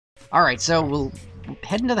Alright, so we'll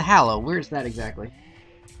head into the Hallow. Where's that exactly?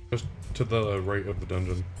 Just to the right of the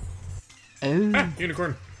dungeon. Oh. Ah,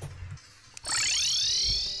 unicorn!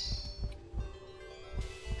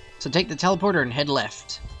 So take the teleporter and head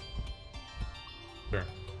left. Sure.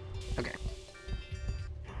 Okay.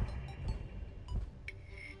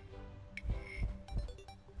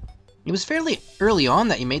 It was fairly early on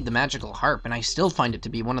that you made the magical harp, and I still find it to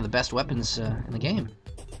be one of the best weapons in the game.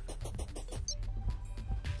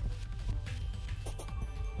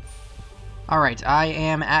 Alright, I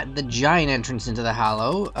am at the giant entrance into the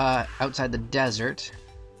Hallow, outside the desert.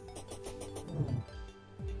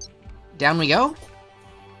 Down we go?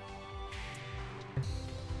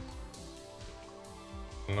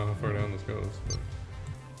 I don't know how far down this goes, but...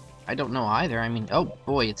 I don't know either. I mean, oh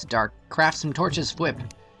boy, it's dark. Craft some torches, whip.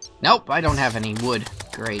 Nope, I don't have any wood.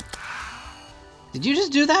 Great. Did you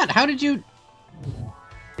just do that? How did you...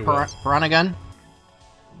 Piranha gun?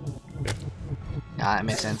 Yeah. Ah, that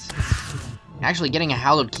makes sense. Actually, getting a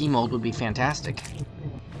hallowed key mold would be fantastic.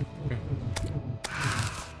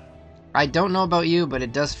 I don't know about you, but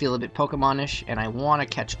it does feel a bit Pokemon-ish, and I want to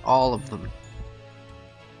catch all of them.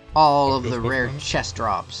 All of the rare chest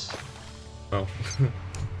drops. Oh.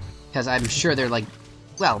 Because I'm sure they're like...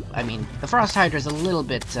 Well, I mean, the Frost Hydra's a little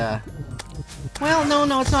bit, well,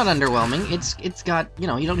 no, it's not underwhelming. It's got, you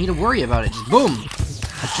know, you don't need to worry about it. Just boom!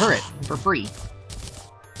 A turret, for free.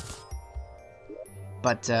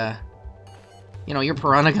 But, you know, your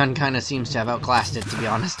Piranha Gun kind of seems to have outclassed it, to be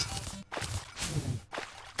honest.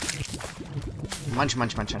 Munch.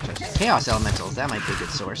 Chaos Elementals, that might be a good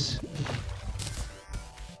source.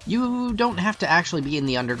 You don't have to actually be in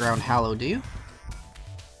the underground Hallow, do you?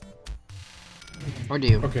 Or do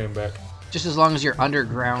you? Okay, I'm back. Just as long as you're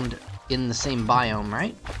underground in the same biome,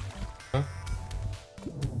 right? Huh?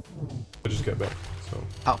 I just got back, so...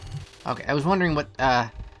 Oh, okay. I was wondering what,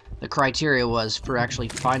 the criteria was for actually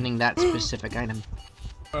finding that specific item.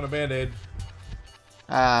 Found a band-aid.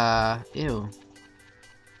 Ew.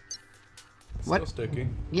 It's What? still sticky.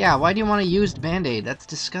 Yeah, why do you want a used band-aid? That's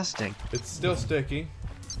disgusting. It's still sticky.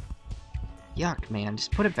 Yuck, man.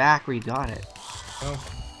 Just put it back where you got it. Oh,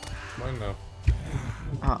 mine now.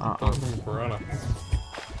 Oh, Piranha.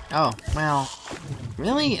 Oh, well.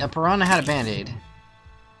 Really? A piranha had a band-aid.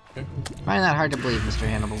 Okay. Find that hard to believe, Mr.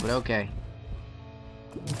 Hannibal, but okay.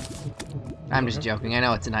 I'm just joking. I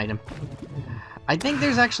know it's an item. I think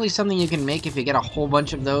there's actually something you can make if you get a whole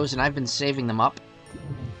bunch of those, and I've been saving them up.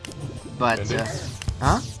 But,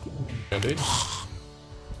 huh? Band-aid?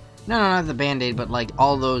 No, not the band-aid, but like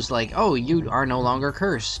all those like, oh, you are no longer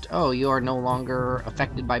cursed. Oh, you are no longer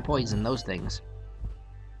affected by poison, those things.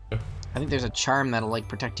 Yeah. I think there's a charm that'll like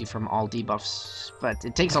protect you from all debuffs, but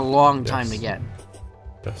it takes a long time to get.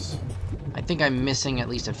 Yes. I think I'm missing at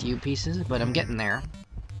least a few pieces, but I'm getting there.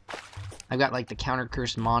 I've got like the counter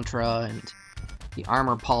curse mantra and the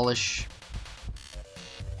armor polish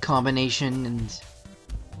combination, and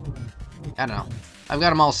I don't know. I've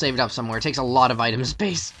got them all saved up somewhere. It takes a lot of item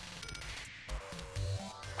space.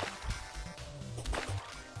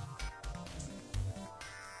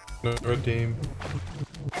 No, red team.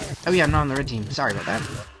 Oh yeah, I'm not on the red team. Sorry about that.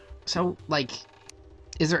 So, like,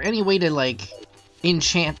 is there any way to, like,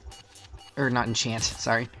 enchant... Or not enchant,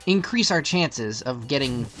 sorry. Increase our chances of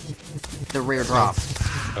getting the rare drop?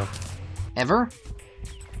 Oh. Ever?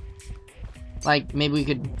 Like, maybe we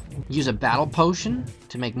could use a battle potion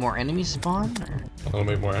to make more enemies spawn? Or... I'll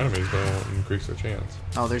make more enemies, but it won't increase their chance.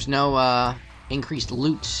 Oh, there's no, increased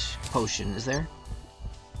loot potion, is there?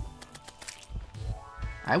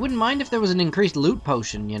 I wouldn't mind if there was an increased loot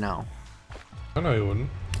potion, you know. I know you wouldn't.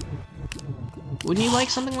 Wouldn't you like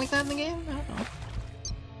something like that in the game? I don't know.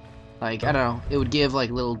 Like, I don't know, it would give, like,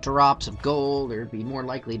 little drops of gold, or be more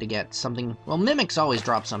likely to get something... Well, Mimics always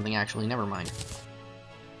drop something, actually, never mind.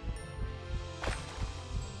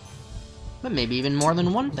 But maybe even more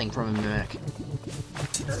than one thing from a Mimic.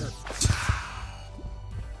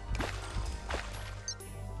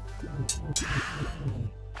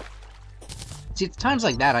 See, it's times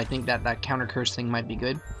like that I think that that counter curse thing might be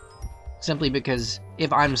good. Simply because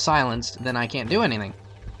if I'm silenced, then I can't do anything.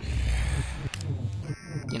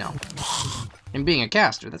 You know. And being a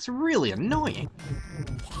caster, that's really annoying.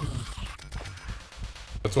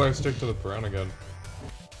 That's why I stick to the Piranha Gun.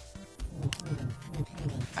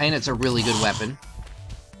 And it's a really good weapon.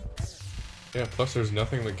 Yeah, plus there's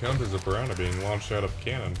nothing that counts as a piranha being launched out of a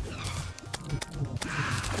cannon.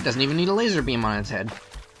 It doesn't even need a laser beam on its head.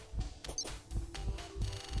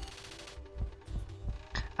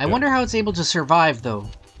 I wonder how it's able to survive, though.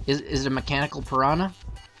 Is it a mechanical piranha?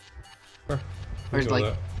 Sure. Or is it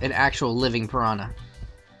like an actual living piranha?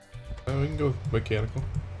 We can go with mechanical.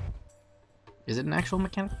 Is it an actual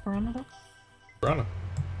mechanical piranha, though? Piranha.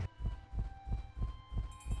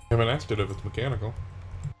 I haven't asked it if it's mechanical.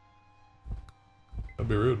 That'd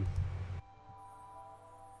be rude.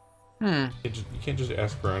 Hmm. You can't just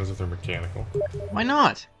ask piranhas if they're mechanical. Why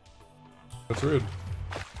not? That's rude.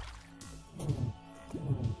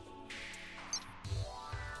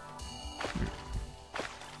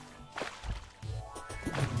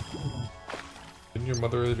 Didn't your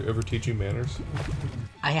mother ever teach you manners?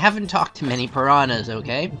 I haven't talked to many piranhas,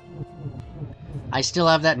 okay? I still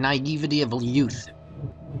have that naivety of youth.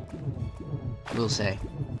 We'll say.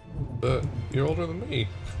 But you're older than me.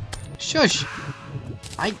 Shush!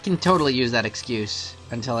 I can totally use that excuse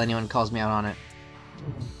until anyone calls me out on it.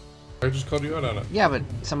 I just called you out on it. Yeah, but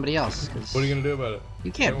somebody else, because... What are you gonna do about it?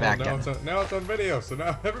 You can't back down. Now it's on video, so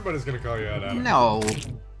now everybody's gonna call you out on it. No.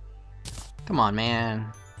 Come on,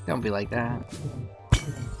 man. Don't be like that.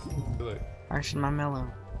 Too late. Harsh and my mellow.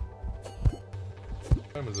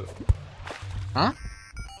 What time is it? Huh?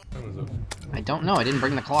 What time is it? I don't know. I didn't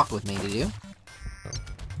bring the clock with me, did you? No.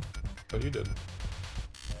 But you did.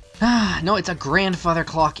 No, it's a grandfather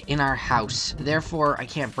clock in our house. Therefore, I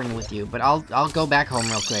can't bring it with you. But I'll go back home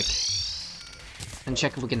real quick. And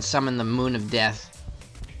check if we can summon the Moon of Death.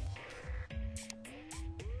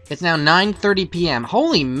 It's now 9:30 p.m.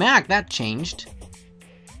 Holy mac, that changed.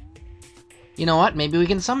 You know what? Maybe we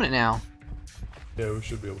can summon it now. Yeah, we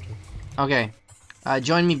should be able to. Okay.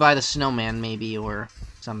 Join me by the snowman, maybe, or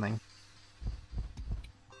something.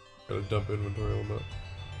 Gotta dump inventory a little bit.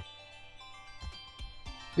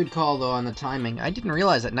 Good call, though, on the timing. I didn't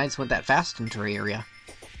realize that nights went that fast into our area.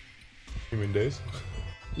 You mean days?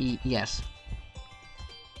 Yes.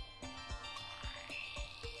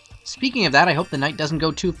 Speaking of that, I hope the night doesn't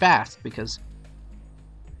go too fast, because...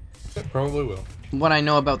 It probably will. What I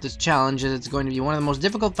know about this challenge is it's going to be one of the most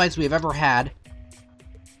difficult fights we have ever had.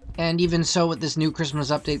 And even so, with this new Christmas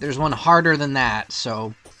update, there's one harder than that,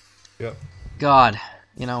 so... Yep. God,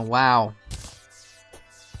 you know, wow.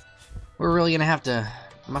 We're really gonna have to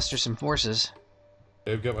muster some forces.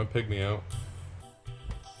 I've got my pygmy out.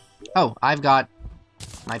 Oh, I've got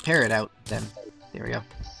my parrot out, then. There we go.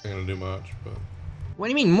 I'm gonna do much, but... What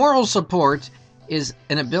do you mean? Moral support is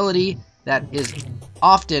an ability that is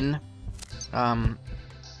often,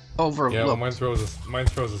 overlooked. Yeah, well, mine throws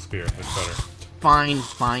a spear. It's better. Fine,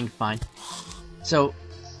 fine, fine. So,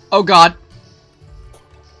 oh god.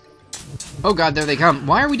 Oh god, there they come.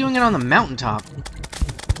 Why are we doing it on the mountaintop?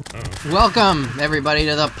 Welcome, everybody,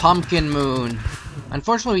 to the Pumpkin Moon.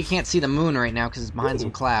 Unfortunately, we can't see the moon right now because it's behind some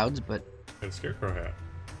clouds, but... And scarecrow hat.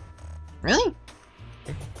 Really?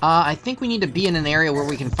 I think we need to be in an area where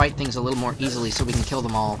we can fight things a little more easily so we can kill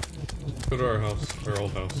them all. Go to our house, our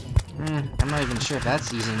old house. I'm not even sure if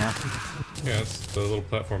that's easy enough. Yeah, it's the little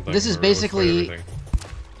platform thing. This is basically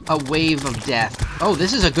a wave of death. Oh,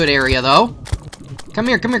 this is a good area, though. Come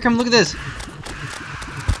here, come here, come look at this.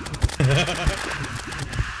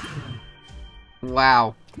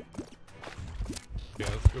 Wow. Yeah,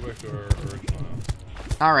 let's go back to our original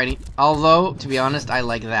house. Alrighty. Although, to be honest, I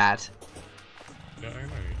like that. Yeah, I know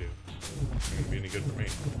you do. It's not gonna be any good for me.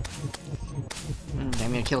 Okay,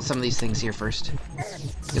 I'm gonna kill some of these things here first.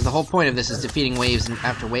 Because the whole point of this is defeating waves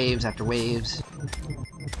after waves after waves.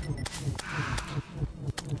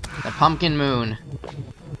 The Pumpkin Moon.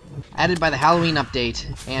 Added by the Halloween update,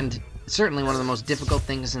 and certainly one of the most difficult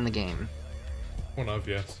things in the game. One of,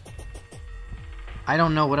 yes. I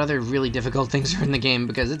don't know what other really difficult things are in the game,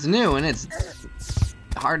 because it's new and it's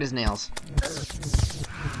hard as nails.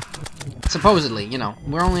 Supposedly, you know.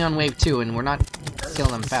 We're only on wave 2 and we're not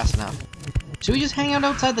killing them fast enough. Should we just hang out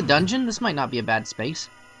outside the dungeon? This might not be a bad space.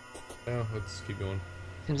 Yeah, let's keep going.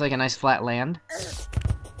 Seems like a nice flat land.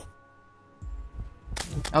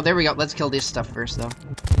 Oh, there we go. Let's kill this stuff first, though.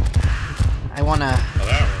 I wanna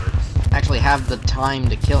actually have the time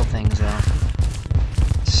to kill things, though.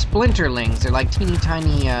 Splinterlings. They're like teeny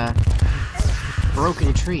tiny,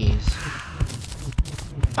 broken trees.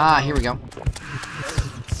 Ah, here we go.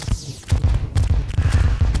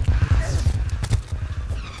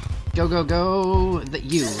 Go, go, go,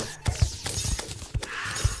 you.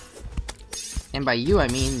 And by you, I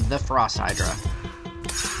mean the Frost Hydra.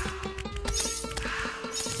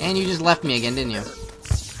 And you just left me again, didn't you?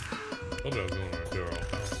 Told you I was going to do our old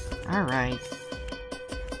house. Alright.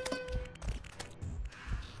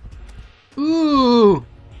 Ooh!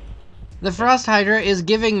 The Frost Hydra is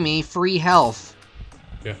giving me free health.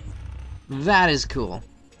 Yeah. That is cool.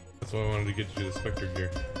 That's why I wanted to get you the Spectre gear.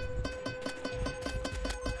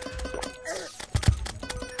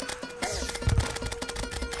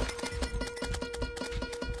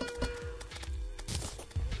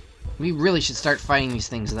 We really should start fighting these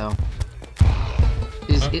things, though.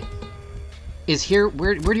 is here.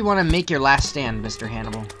 Where do you want to make your last stand, Mr.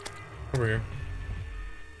 Hannibal? Over here.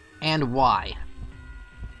 And why?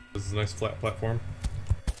 This is a nice flat platform.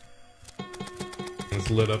 And it's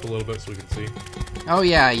lit up a little bit so we can see. Oh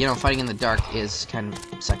yeah, you know, fighting in the dark is kind of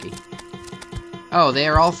sucky. Oh, they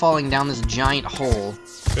are all falling down this giant hole.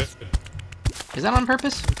 Is that on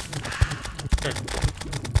purpose?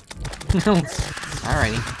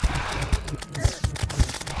 Alrighty.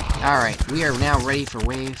 Alright, we are now ready for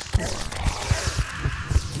wave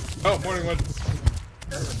 4. Oh, morning wood.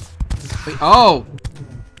 Wait, oh!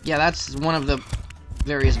 Yeah, that's one of the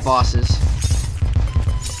various bosses.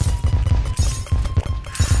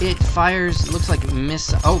 It fires, looks like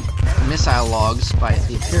missile logs by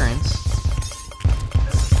the appearance.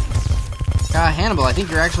 Hannibal, I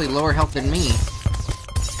think you're actually lower health than me.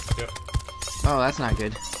 Yep. Oh, that's not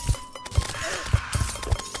good.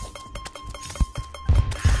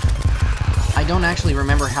 I don't actually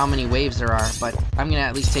remember how many waves there are, but I'm gonna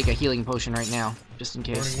at least take a healing potion right now, just in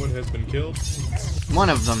case. Morning wood has been killed. One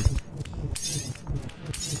of them.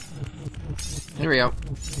 Here we go.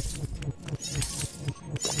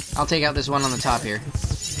 I'll take out this one on the top here.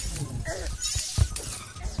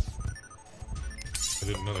 I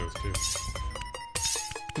didn't know there was two.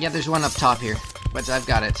 Yeah, there's one up top here, but I've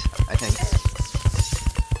got it, I think.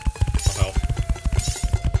 Oh.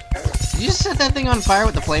 Did you just set that thing on fire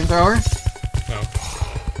with the flamethrower? No.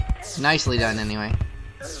 Nicely done, anyway.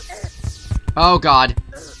 Oh god.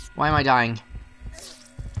 Why am I dying?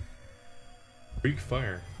 Weak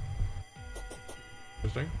fire.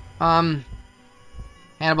 Interesting.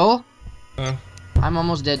 Hannibal? I'm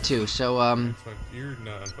almost dead too, so, You're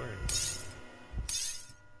not on fire anymore.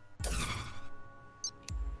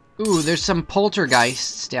 Ooh, there's some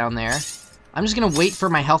poltergeists down there. I'm just gonna wait for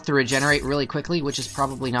my health to regenerate really quickly, which is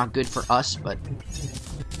probably not good for us, but...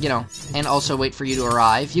 You know, and also wait for you to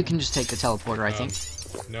arrive. You can just take the teleporter, I think.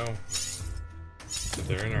 No. But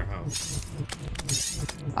they're in our house.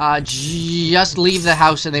 Just leave the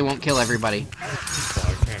house and they won't kill everybody. Well,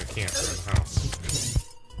 I kinda can't. They're in the house.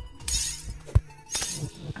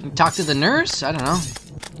 Talk to the nurse? I don't know.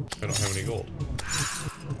 I don't have any gold.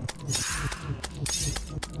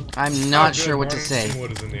 I'm not sure what to say.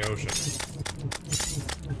 Wood is in the ocean.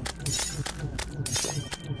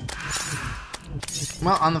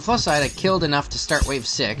 Well, on the plus side, I killed enough to start wave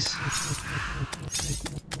 6.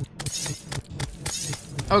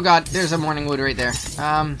 Oh god, there's a morning wood right there.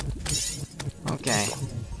 Okay.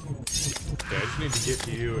 Yeah, I just need to get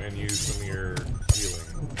to you and use some of your healing.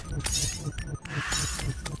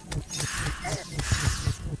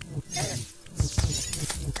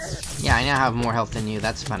 Yeah, I now have more health than you.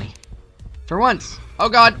 That's funny. For once! Oh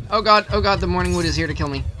god! Oh god! Oh god! The morning wood is here to kill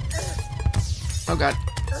me. Oh god.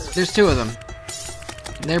 There's two of them.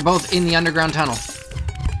 They're both in the underground tunnel.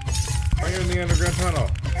 Why are you in the underground tunnel?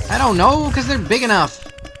 I don't know, because they're big enough.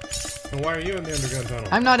 And why are you in the underground tunnel?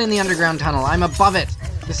 I'm not in the underground tunnel. I'm above it.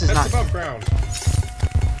 This is That's not... above ground.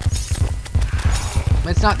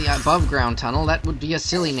 It's not the above ground tunnel. That would be a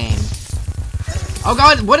silly name. Oh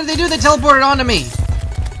god! What did they do? They teleported onto me!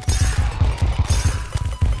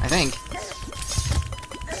 I think.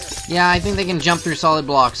 Yeah, I think they can jump through solid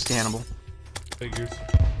blocks, Hannibal. Figures.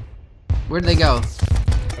 Where'd they go?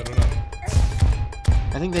 I don't know.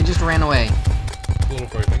 I think they just ran away. A little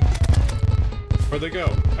frightening. Where'd they go?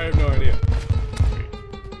 I have no idea.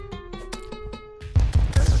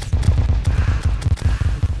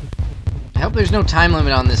 I hope there's no time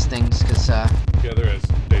limit on this thing, because, Yeah, there is.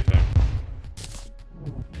 Daytime.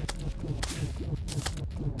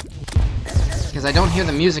 Because I don't hear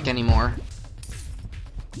the music anymore.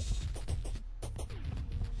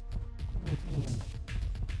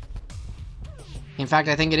 In fact,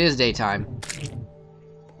 I think it is daytime.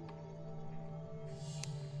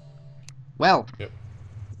 Well, Yep.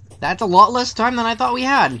 That's a lot less time than I thought we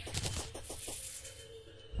had.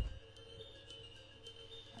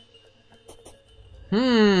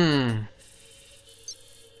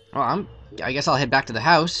 Well, I guess I'll head back to the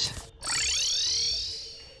house.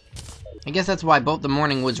 I guess that's why both the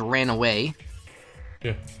morning woods ran away.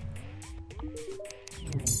 Yeah.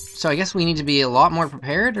 So I guess we need to be a lot more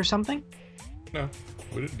prepared or something? No.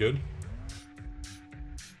 We did good.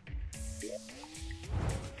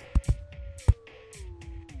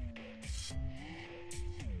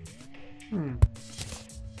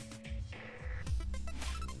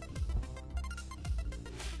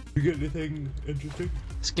 You get anything interesting?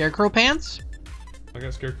 Scarecrow pants? I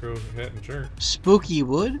got scarecrow hat and shirt. Spooky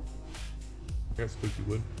wood? I got spooky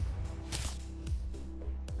wood.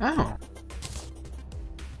 Oh.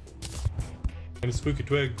 And a spooky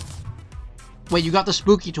twig. Wait, you got the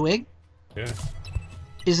spooky twig? Yeah.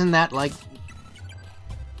 isn't that, like,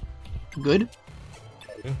 good?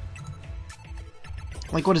 Yeah.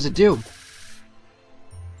 Like, what does it do?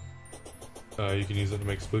 You can use it to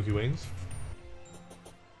make spooky wings.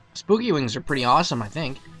 Spooky wings are pretty awesome, I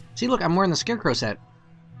think. See, look, I'm wearing the Scarecrow set.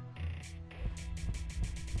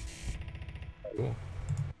 Cool.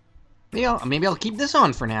 Maybe I'll keep this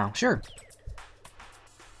on for now, sure.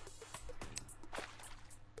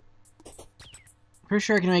 Pretty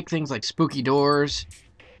sure I can make things like spooky doors.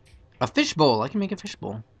 A fishbowl, I can make a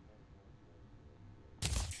fishbowl.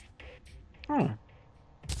 Oh.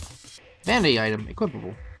 Vanity item,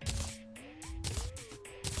 equipable.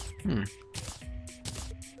 Hmm.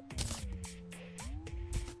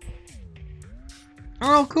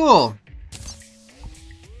 Oh, cool.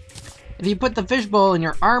 If you put the fishbowl in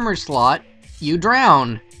your armor slot, you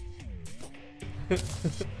drown.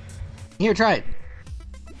 Here, try it.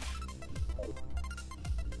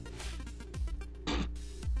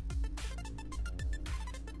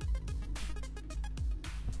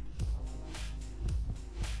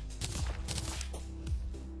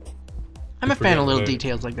 I'm a fan of little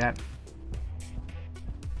details like that.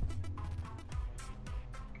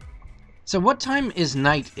 So what time is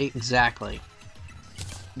night exactly?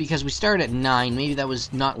 Because we started at 9, maybe that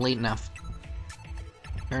was not late enough.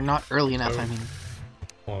 Or not early enough, I mean.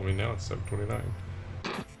 Well, I mean, now it's 7:29.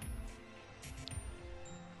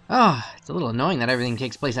 Oh, it's a little annoying that everything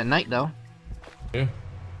takes place at night, though. Yeah.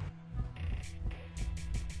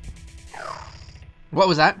 What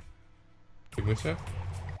was that? Pygmy set?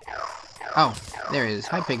 Oh, there it is.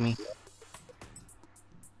 Hi, Pygmy.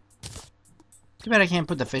 Too bad I can't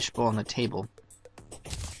put the fishbowl on the table.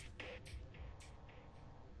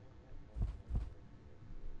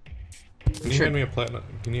 Can you hand me a platinum?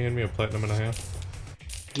 Can you hand me a platinum and a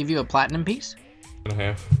half? Give you a platinum piece? And a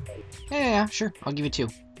half. Yeah, sure. I'll give you 2.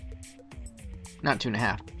 Not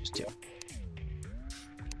 2.5, just 2.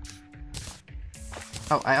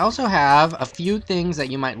 Oh, I also have a few things that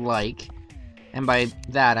you might like. And by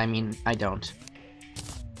that, I mean I don't.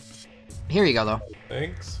 Here you go, though.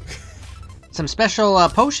 Thanks. Some special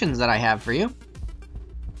potions that I have for you.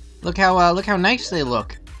 Look how nice they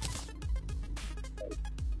look.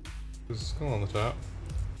 There's a skull on the top.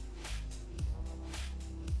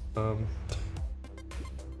 A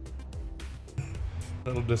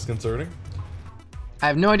little disconcerting. I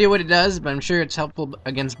have no idea what it does, but I'm sure it's helpful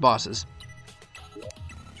against bosses.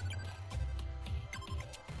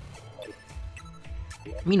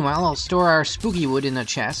 Meanwhile, I'll store our spooky wood in a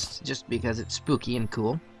chest, just because it's spooky and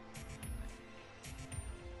cool.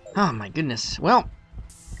 Oh my goodness. Well,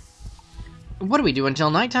 what do we do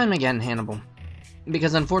until nighttime again, Hannibal?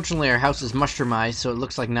 Because unfortunately our house is mushroomized, so it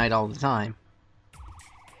looks like night all the time.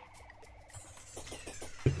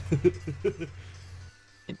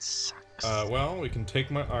 It sucks. Well, we can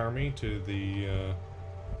take my army to the,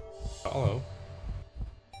 hollow.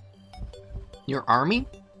 Your army?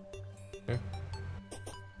 Yeah.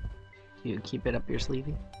 You keep it up your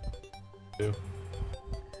sleevey? Do.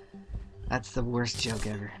 That's the worst joke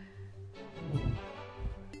ever.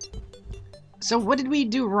 So what did we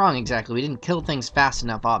do wrong exactly? We didn't kill things fast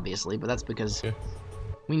enough, obviously, but that's because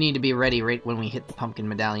we need to be ready right when we hit the pumpkin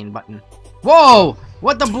medallion button. Whoa!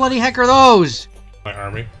 What the bloody heck are those? My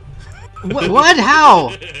army. What?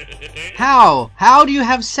 How? How? How do you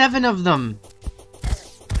have 7 of them?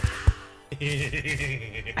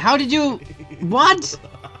 How did you... What?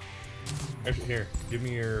 Actually, here, give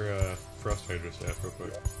me your frost hydra staff real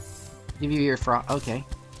quick. Give you your frost... Okay.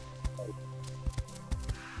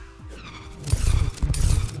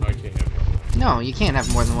 I can't have more. No, you can't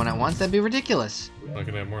have more than one at once. That'd be ridiculous. I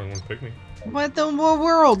can have more than one pygmy. What the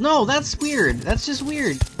world? No, that's weird. That's just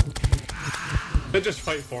weird. They just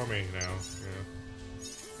fight for me now. Yeah.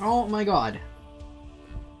 Oh my god.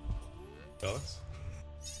 Jealous?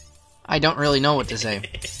 I don't really know what to say.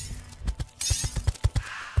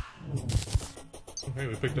 Hey,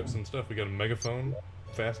 we picked up some stuff. We got a megaphone,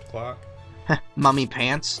 fast clock. Mummy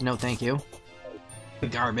pants? No thank you.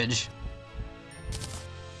 Garbage.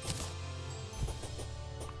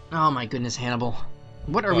 Oh my goodness, Hannibal.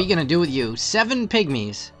 What are we gonna do with you? 7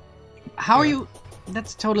 pygmies. How are you...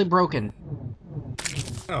 That's totally broken.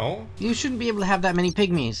 No. You shouldn't be able to have that many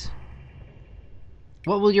pygmies.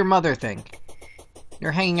 What will your mother think?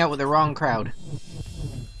 You're hanging out with the wrong crowd.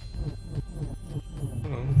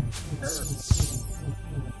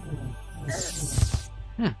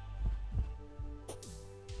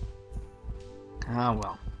 Ah,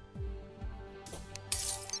 well.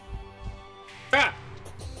 Ah!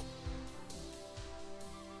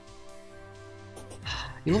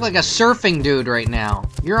 You look like a surfing dude right now.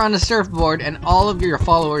 You're on a surfboard, and all of your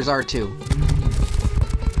followers are too.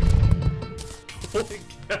 Holy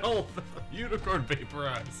cow! Unicorn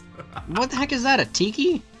vaporize. What the heck is that? A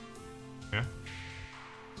tiki? Yeah.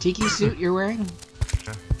 Tiki suit you're wearing?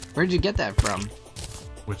 Yeah. Where'd you get that from?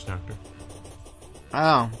 Witch doctor.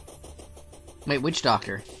 Oh. Wait, which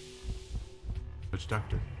doctor? Witch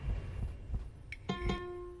doctor.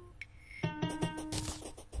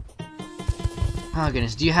 Oh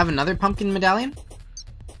goodness, do you have another pumpkin medallion?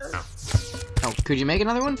 No. Oh, could you make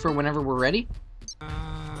another one for whenever we're ready?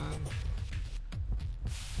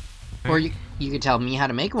 Or you could tell me how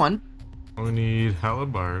to make one. We need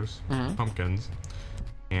hallowed bars, pumpkins,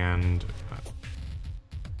 and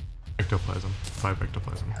ectoplasm. 5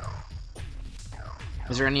 ectoplasm.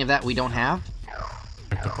 Is there any of that we don't have?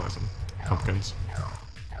 Ectoplasm. Pumpkins.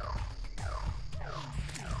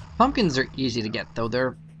 Pumpkins are easy to get, though.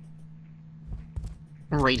 They're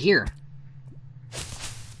right here.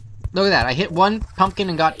 Look at that. I hit one pumpkin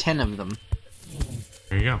and got 10 of them.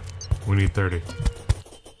 There you go. We need 30.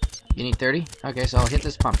 You need 30? Okay, so I'll hit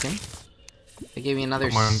this pumpkin. They gave me another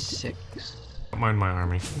 6. Don't mind my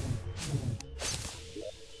army.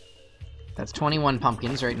 That's 21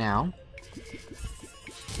 pumpkins right now.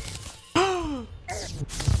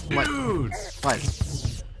 What? Dude!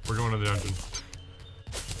 What? We're going to the dungeon.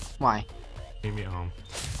 Why? Meet me at home.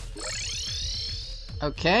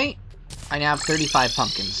 Okay. I now have 35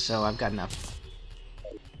 pumpkins, so I've got enough.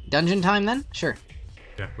 Dungeon time, then? Sure.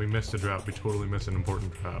 Yeah, we missed a drop. We totally missed an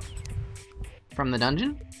important drop. From the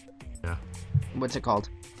dungeon? Yeah. What's it called?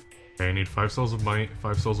 Okay, I need 5 souls of might,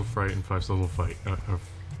 5 souls of fright, and 5 souls of fight.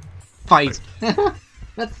 Fight.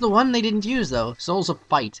 That's the one they didn't use, though. Souls of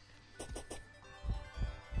Fight.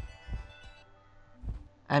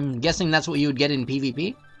 I'm guessing that's what you would get in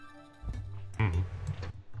PvP?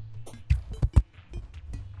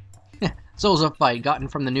 Souls of Fight, gotten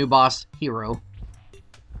from the new boss, Hero.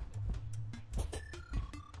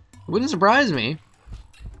 Wouldn't surprise me.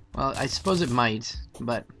 Well, I suppose it might,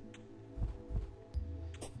 but...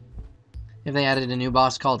 if they added a new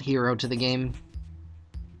boss called Hero to the game...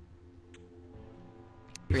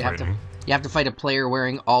 you have to fight a player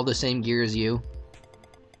wearing all the same gear as you.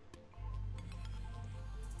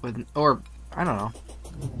 Or, I don't know,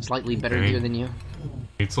 slightly better gear than you.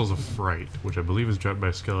 8 souls of fright, which I believe is dropped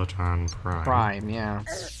by Skeleton Prime. Prime, yeah.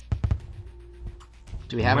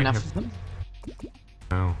 Do we have enough of them?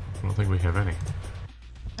 No, I don't think we have any.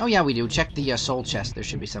 Oh yeah, we do. Check the soul chest. There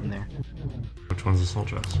should be some there. Which one's the soul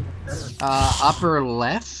chest? Upper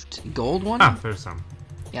left, gold one? Ah, there's some.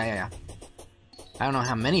 Yeah. I don't know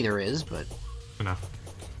how many there is, but... enough.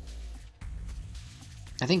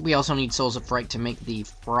 I think we also need Souls of Fright to make the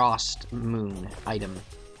Frost Moon item.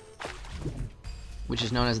 Which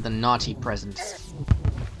is known as the Naughty Present.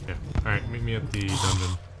 Yeah. Alright, meet me at the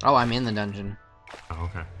dungeon. Oh, I'm in the dungeon. Oh,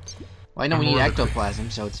 okay. Well, I know we need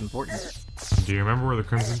ectoplasm, so it's important. Do you remember where the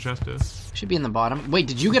crimson chest is? Should be in the bottom. Wait,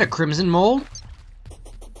 did you get a crimson mold?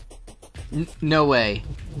 No way.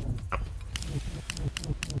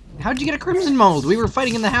 How'd you get a crimson mold? We were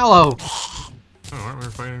fighting in the Hallow. Oh, aren't we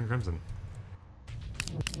fighting in crimson?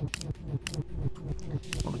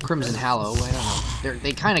 Well, the Crimson Hallow, I don't know.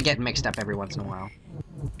 They kind of get mixed up every once in a while.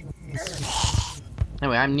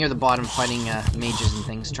 Anyway, I'm near the bottom fighting mages and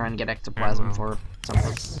things, trying to get ectoplasm for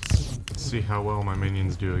something. Let's see how well my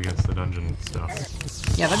minions do against the dungeon stuff.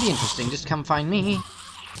 Yeah, that'd be interesting. Just come find me.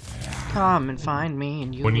 Come and find me,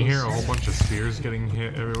 and you. When you hear a whole bunch of spears getting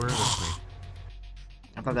hit everywhere, that's me.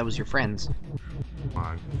 I thought that was your friends. Come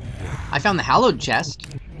on. Yeah. I found the hallowed chest.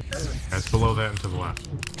 It's below that and to the left.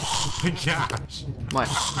 Gosh. What?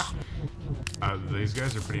 These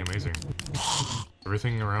guys are pretty amazing.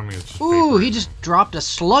 Everything around me is just Ooh, paper. he just dropped a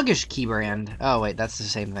sluggish keybrand. Oh wait, that's the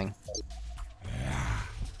same thing.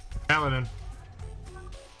 Paladin.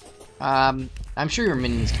 I'm sure your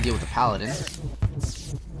minions can deal with the paladin.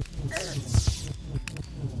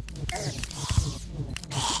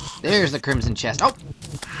 There's the crimson chest. Oh!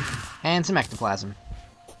 And some ectoplasm.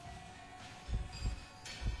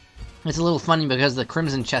 It's a little funny because the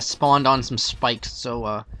crimson chest spawned on some spikes,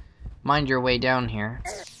 so, mind your way down here.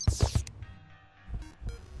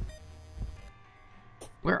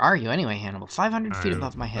 Where are you anyway, Hannibal? 500 feet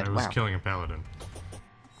above my head. I was Wow. killing a paladin.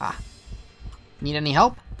 Ah. Need any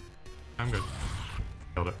help? I'm good.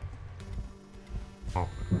 Killed it. Oh,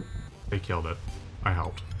 they killed it. I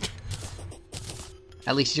helped.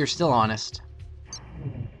 At least you're still honest.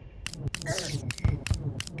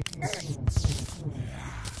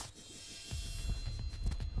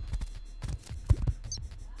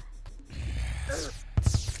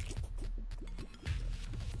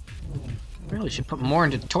 Really should put more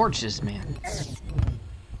into torches, man.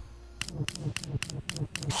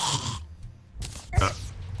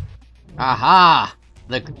 Aha!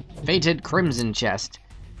 The fated crimson chest.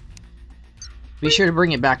 Be sure to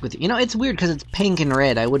bring it back with you. You know, it's weird because it's pink and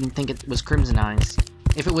red. I wouldn't think it was crimsonized.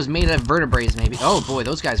 If it was made out of vertebrae, maybe. Oh boy,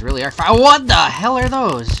 those guys really are fire. What the hell are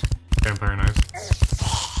those? Vampire knives.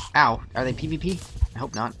 Ow. Are they PvP? I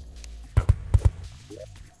hope not.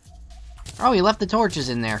 Oh, he left the torches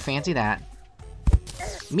in there. Fancy that.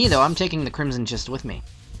 Me, though, I'm taking the crimson chest with me.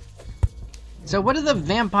 So what do the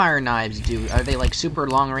vampire knives do? Are they like super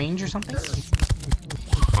long range or something?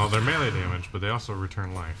 Well, they're melee damage, but they also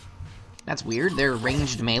return life. That's weird. They're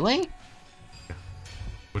ranged melee? Yeah.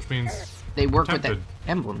 Which means... They work with that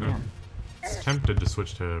emblem, yeah. Tempted to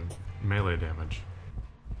switch to melee damage.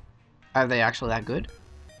 Are they actually that good?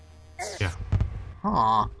 Yeah.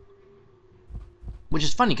 Aw. Which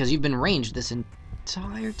is funny, because you've been ranged this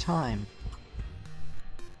entire time.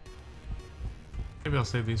 Maybe I'll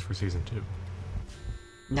save these for Season 2.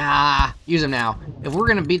 Nah, use them now. If we're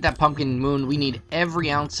gonna beat that pumpkin moon, we need every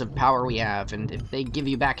ounce of power we have, and if they give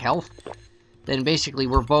you back health, then basically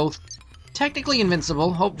we're both technically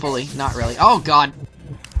invincible, hopefully. Not really. Oh, God!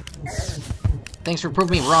 Thanks for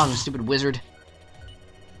proving me wrong, stupid wizard.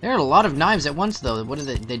 There are a lot of knives at once, though. What do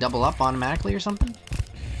they double up automatically or something?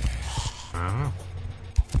 I don't know.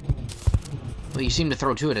 Well, you seem to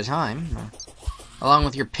throw two at a time. Along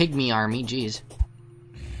with your pygmy army, jeez.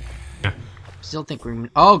 Yeah. Still think we're...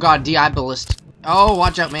 Oh, God, Diabolist. Oh,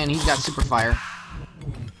 watch out, man. He's got super fire.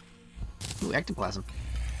 Ooh, ectoplasm.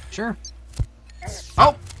 Sure.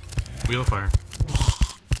 Oh! Wheel of fire.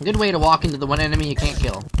 Good way to walk into the one enemy you can't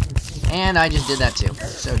kill. And I just did that, too.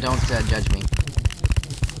 So don't judge me.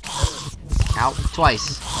 Ow.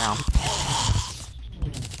 Twice. Wow.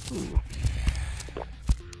 Ooh.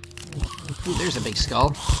 Ooh, there's a big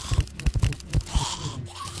skull.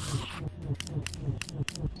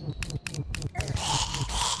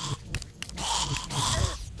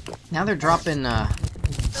 Now they're dropping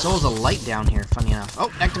Souls of Light down here, funny enough.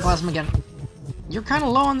 Oh, ectoplasm again. You're kind of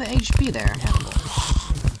low on the HP there, Hannibal.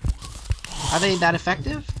 Are they that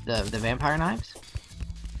effective, the vampire knives?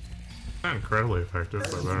 Not incredibly effective,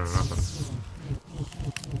 but better than nothing.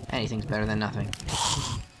 Anything's better than nothing.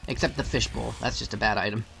 Except the fishbowl. That's just a bad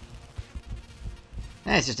item.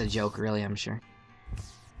 It's just a joke, really, I'm sure.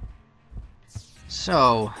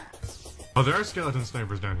 So... Oh, there are skeleton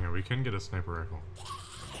snipers down here. We can get a sniper rifle.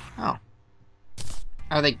 Oh.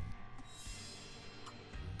 Are they...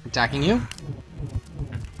 attacking you?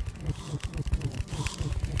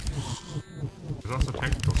 There's also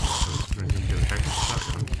tactical snipers. We can get a tactical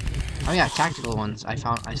shotgun. Oh yeah, tactical ones. I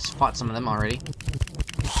fought some of them already.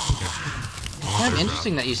 Yeah. Kind of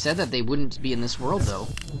interesting that you said that they wouldn't be in this world, though.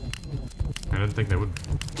 I didn't think they would.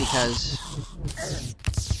 Because...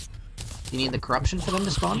 you need the corruption for them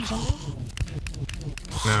to spawn or something?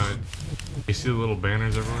 No, you see the little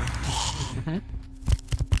banners everywhere? Mm-hmm.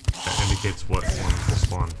 That indicates what ones will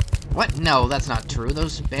spawn. What? No, that's not true.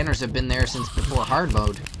 Those banners have been there since before hard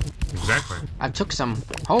mode. Exactly. I took some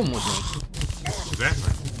home with me.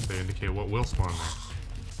 Exactly. They indicate what will spawn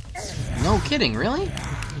there. No kidding, really?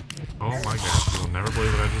 Oh my gosh, you'll never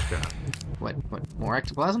believe what I just got. What, more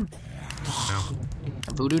ectoplasm? No.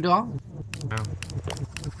 A voodoo doll? No.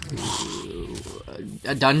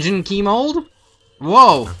 A dungeon key mold?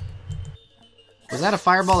 Whoa! No. Was that a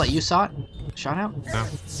fireball that you shot out? No.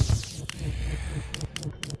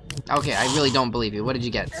 Okay, I really don't believe you. What did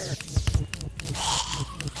you get?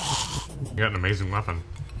 You got an amazing weapon.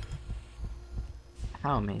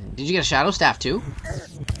 How amazing. Did you get a shadow staff too?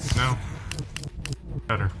 No.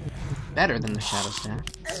 Better. Better than the shadow staff.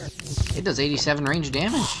 It does 87 range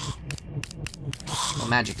damage. Well,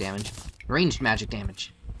 magic damage. Ranged magic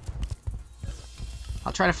damage.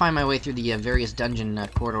 I'll try to find my way through the various dungeon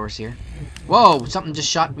corridors here. Whoa! Something just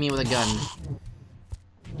shot me with a gun.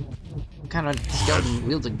 What kind of skeleton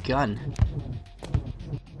wields a gun?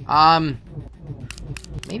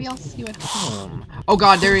 Maybe I'll see you at home. Oh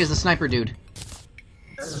god, there he is, the sniper dude.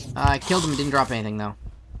 I killed him and didn't drop anything, though.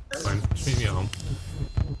 Fine, just meet me at home.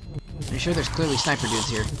 Are you sure there's clearly sniper dudes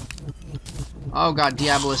here? Oh god,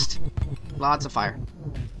 Diabolist. Lots of fire.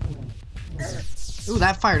 Ooh,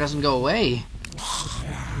 that fire doesn't go away.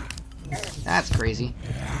 That's crazy.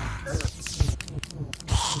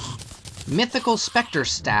 Mythical Spectre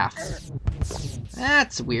Staff.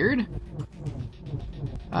 That's weird.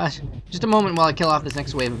 Just a moment while I kill off this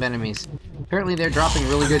next wave of enemies. Apparently they're dropping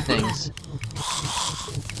really good things.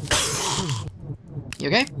 You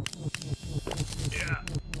okay? Yeah.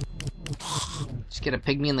 Just get a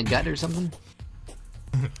pygmy in the gut or something?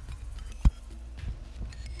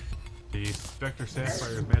 The Spectre Staff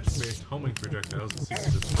fires magic-based homing projectiles that seek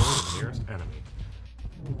to destroy the nearest enemy.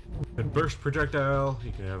 A burst projectile.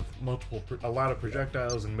 You can have a lot of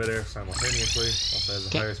projectiles in midair simultaneously. Also has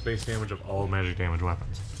the highest base damage of all magic damage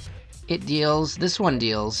weapons. It deals. This one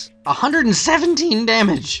deals 117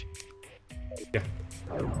 damage. Yeah.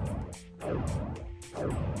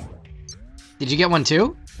 Did you get one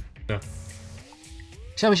too? No.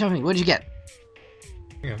 Show me. What did you get?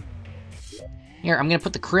 Yeah. Here, I'm gonna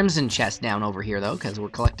put the crimson chest down over here though, because we're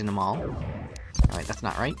collecting them all. Alright, that's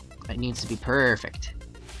not right. It needs to be perfect.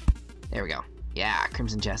 There we go. Yeah,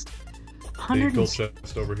 crimson chest. The gold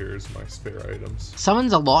chest over here is my spare items.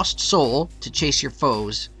 Summons a lost soul to chase your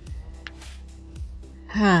foes.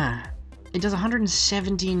 It does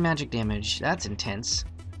 117 magic damage. That's intense.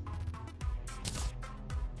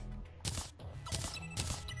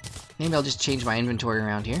 Maybe I'll just change my inventory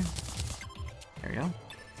around here. There we go.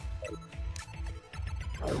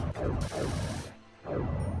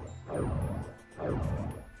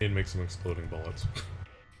 And make some exploding bullets.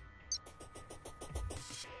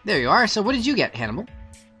 There you are. So what did you get, Hannibal?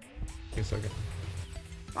 Give me a second.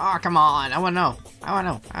 Oh, come on. I wanna know. I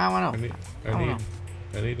wanna know.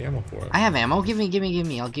 I need ammo for it. I have ammo. Give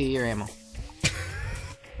me. I'll give you your ammo.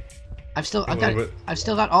 I've still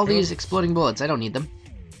got all these exploding bullets. I don't need them.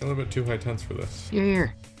 A little bit too high tense for this.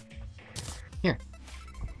 Here.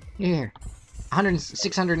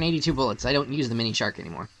 682 bullets. I don't use the mini shark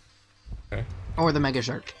anymore. Okay. Or the mega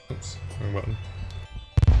shark. Oops, wrong button.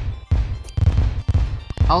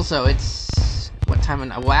 Also, it's what time?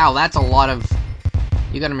 Wow, that's a lot of.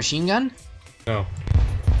 You got a machine gun? No.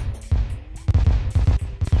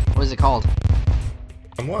 What is it called?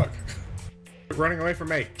 Look. You're running away from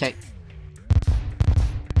me. Okay.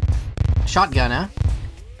 Shotgun, huh?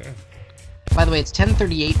 Yeah. By the way, it's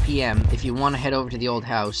 10:38 p.m. if you want to head over to the old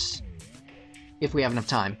house. If we have enough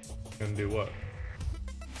time. And do what?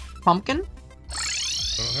 Pumpkin?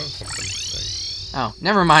 I don't have a pumpkin thing. Oh,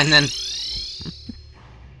 never mind then.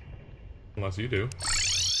 Unless you do.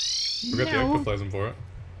 We got the ectoplasm for it.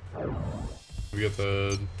 We got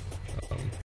the